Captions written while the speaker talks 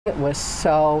It was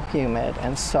so humid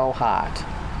and so hot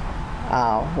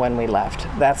when we left.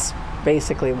 That's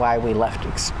basically why we left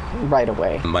right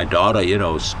away. My daughter,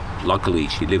 luckily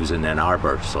she lives in Ann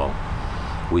Arbor, so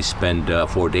we spend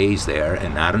 4 days there,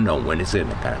 and I don't know when it's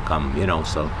gonna come,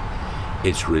 so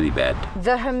it's really bad.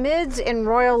 The Hamids in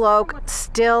Royal Oak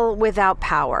still without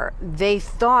power. They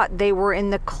thought they were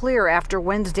in the clear after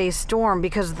Wednesday's storm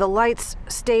because the lights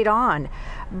stayed on.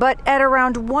 But at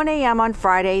around 1 a.m. on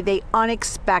Friday, they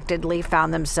unexpectedly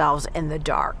found themselves in the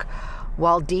dark.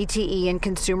 While DTE and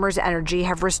Consumers Energy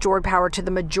have restored power to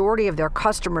the majority of their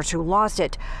customers who lost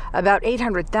it, about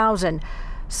 800,000,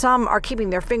 some are keeping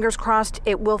their fingers crossed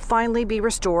it will finally be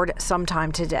restored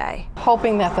sometime today.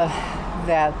 Hoping that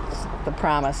the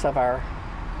promise of our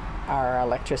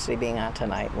electricity being on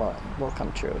tonight will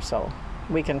come true, so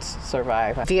we can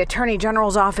survive. The Attorney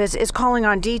General's office is calling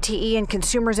on DTE and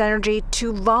Consumers Energy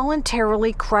to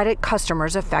voluntarily credit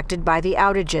customers affected by the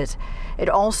outages. It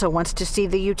also wants to see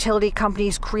the utility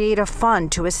companies create a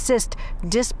fund to assist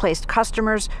displaced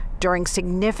customers during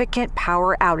significant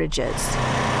power outages.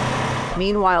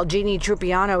 Meanwhile, Jeannie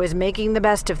Trupiano is making the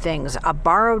best of things, a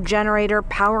borrowed generator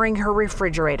powering her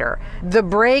refrigerator. The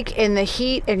break in the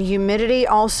heat and humidity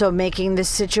also making the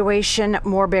situation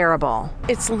more bearable.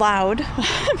 It's loud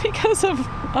because of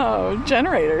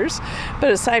generators,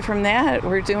 but aside from that,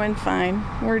 we're doing fine.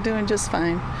 We're doing just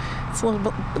fine. It's a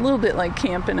little bit like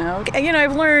camping out.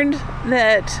 I've learned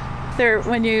that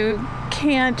when you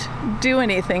can't do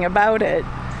anything about it,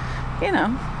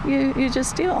 you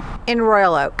just deal. In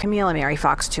Royal Oak, Camila Mary,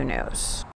 Fox 2 News.